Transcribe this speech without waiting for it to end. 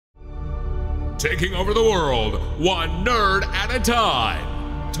taking over the world, one nerd at a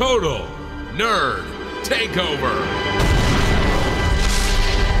time. Total Nerd Takeover.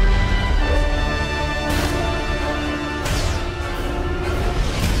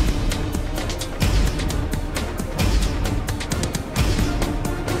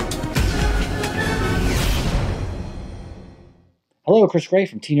 Hello, Chris Gray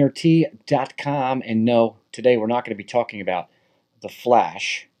from TNerdT.com, and no, today we're not going to be talking about The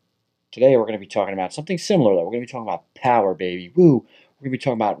Flash. Today we're going to be talking about something similar, though. We're going to be talking about power, baby. Woo! We're going to be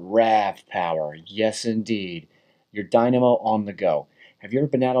talking about RAVPower. Yes, indeed. Your dynamo on the go. Have you ever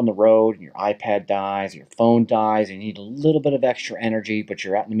been out on the road and your iPad dies, your phone dies, and you need a little bit of extra energy, but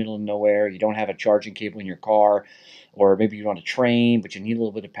you're out in the middle of nowhere, you don't have a charging cable in your car, or maybe you're on a train, but you need a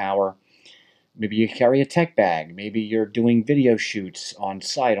little bit of power? Maybe you carry a tech bag. Maybe you're doing video shoots on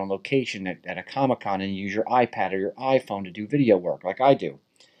site, on location at a Comic-Con, and you use your iPad or your iPhone to do video work like I do.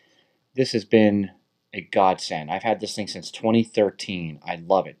 This has been a godsend. I've had this thing since 2013. I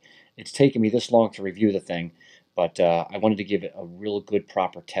love it. It's taken me this long to review the thing, but I wanted to give it a real good,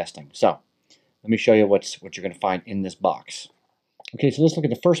 proper testing. So let me show you what you're going to find in this box. Okay, so let's look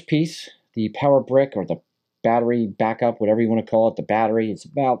at the first piece, the power brick or the battery backup, whatever you want to call it. The battery, it's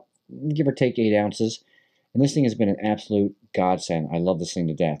about give or take 8 ounces, and this thing has been an absolute godsend. I love this thing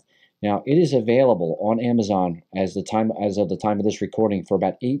to death. Now, it is available on Amazon as of the time of this recording for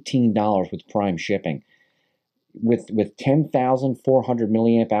about $18 with Prime shipping. With 10,400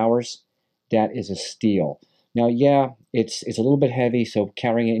 milliamp hours, that is a steal. Now, yeah, it's a little bit heavy, so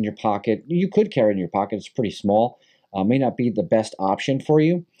carrying it in your pocket, you could carry it in your pocket. It's pretty small. May not be the best option for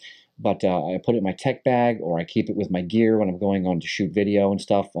you. But I put it in my tech bag, or I keep it with my gear when I'm going on to shoot video and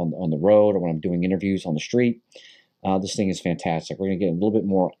stuff on the road, or when I'm doing interviews on the street. This thing is fantastic. We're going to get a little bit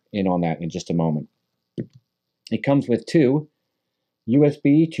more in on that in just a moment. It comes with 2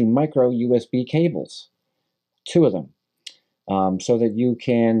 USB to micro USB cables, 2 of them, so that you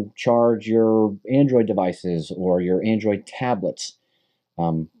can charge your Android devices or your Android tablets.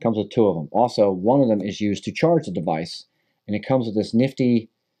 Comes with 2 of them. Also, one of them is used to charge the device, and it comes with this nifty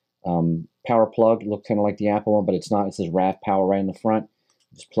power plug. It looks kind of like the Apple one, but it's not. It says RAVPower right in the front.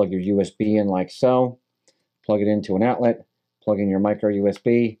 Just plug your USB in like so, plug it into an outlet, plug in your micro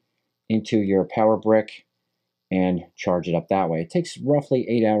USB into your power brick, and charge it up that way. It takes roughly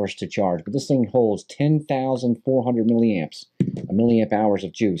 8 hours to charge, but this thing holds 10,400 milliamp hours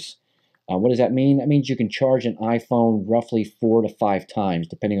of juice. What does that mean? That means you can charge an iPhone roughly 4 to 5 times,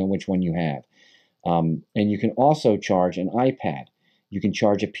 depending on which one you have. And you can also charge an iPad. You can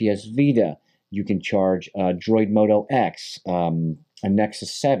charge a PS Vita. You can charge a Droid Moto X, a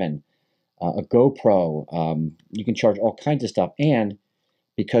Nexus 7, a GoPro. You can charge all kinds of stuff. And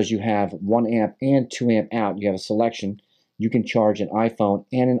because you have 1 amp and 2 amp out, you have a selection, you can charge an iPhone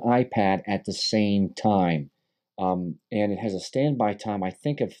and an iPad at the same time. And it has a standby time, I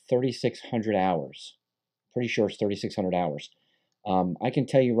think, of 3,600 hours. Pretty sure it's 3,600 hours. I can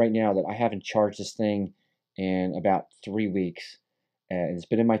tell you right now that I haven't charged this thing in about 3 weeks. It's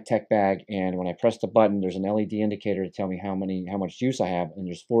been in my tech bag, and when I press the button, there's an LED indicator to tell me how much juice I have, and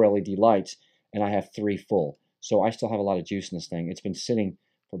there's 4 LED lights, and I have 3 full. So I still have a lot of juice in this thing. It's been sitting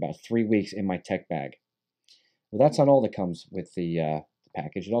for about 3 weeks in my tech bag. Well, that's not all that comes with the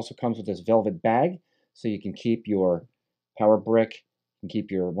package. It also comes with this velvet bag, so you can keep your power brick, you can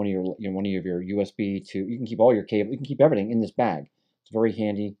keep one of your USB to, you can keep all your cable, you can keep everything in this bag. It's very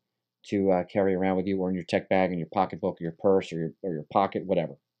handy to carry around with you, or in your tech bag, in your pocketbook, or your purse, or your pocket,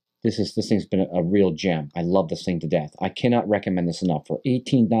 whatever. This thing's been a real gem. I love this thing to death. I cannot recommend this enough. For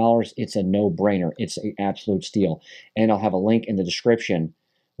 $18, it's a no-brainer. It's an absolute steal. And I'll have a link in the description,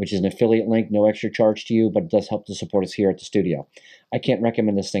 which is an affiliate link, no extra charge to you, but it does help to support us here at the studio. I can't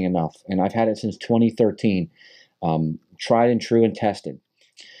recommend this thing enough, and I've had it since 2013. Tried and true and tested.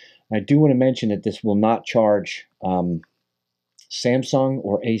 I do want to mention that this will not charge Samsung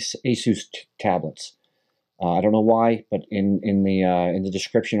or Asus tablets. I don't know why, but in the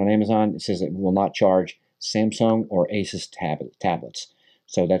description on Amazon, it says it will not charge Samsung or Asus tablets.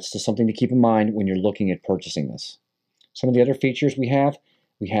 So that's just something to keep in mind when you're looking at purchasing this. Some of the other features we have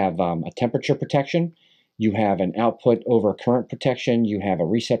a temperature protection. You have an output over current protection. You have a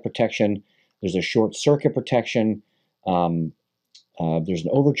reset protection. There's a short circuit protection. There's an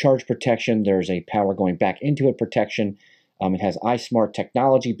overcharge protection. There's a power going back into it protection. It has iSmart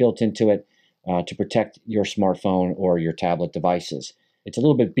technology built into it to protect your smartphone or your tablet devices. It's a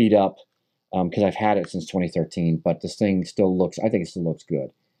little bit beat up because I've had it since 2013, but this thing still looks, I think it still looks good.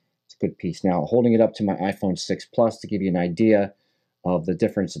 It's a good piece. Now, holding it up to my iPhone 6 Plus to give you an idea of the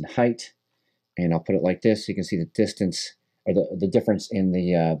difference in height, and I'll put it like this so you can see the distance, or the difference in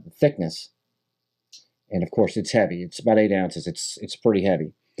the thickness And of course, it's heavy. It's about 8 ounces. It's pretty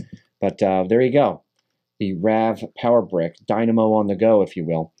heavy. But there you go. The RAVPower brick, dynamo on the go, if you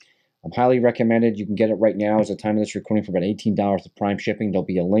will. Highly recommended. You can get it right now as the time of this recording for about $18 with Prime shipping. There'll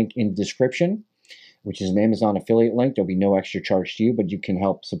be a link in the description, which is an Amazon affiliate link. There'll be no extra charge to you, but you can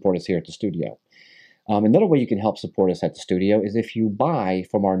help support us here at the studio. Another way you can help support us at the studio is if you buy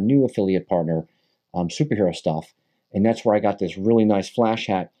from our new affiliate partner, Superhero Stuff. And that's where I got this really nice Flash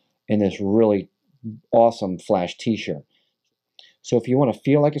hat and this really awesome Flash t-shirt. So if you want to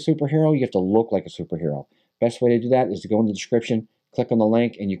feel like a superhero, you have to look like a superhero. Best way to do that is to go in the description, click on the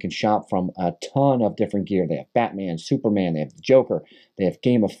link, and you can shop from a ton of different gear. They have Batman, Superman, they have the Joker, they have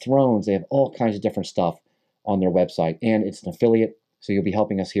Game of Thrones, they have all kinds of different stuff on their website. And it's an affiliate, so you'll be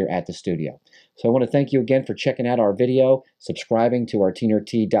helping us here at the studio. So I want to thank you again for checking out our video, subscribing to our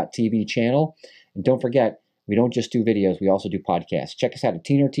teenert.tv channel. And don't forget, we don't just do videos, we also do podcasts. Check us out at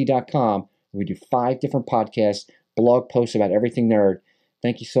teenert.com. We do 5 different podcasts, blog posts about everything nerd.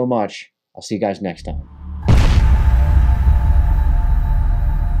 Thank you so much. I'll see you guys next time.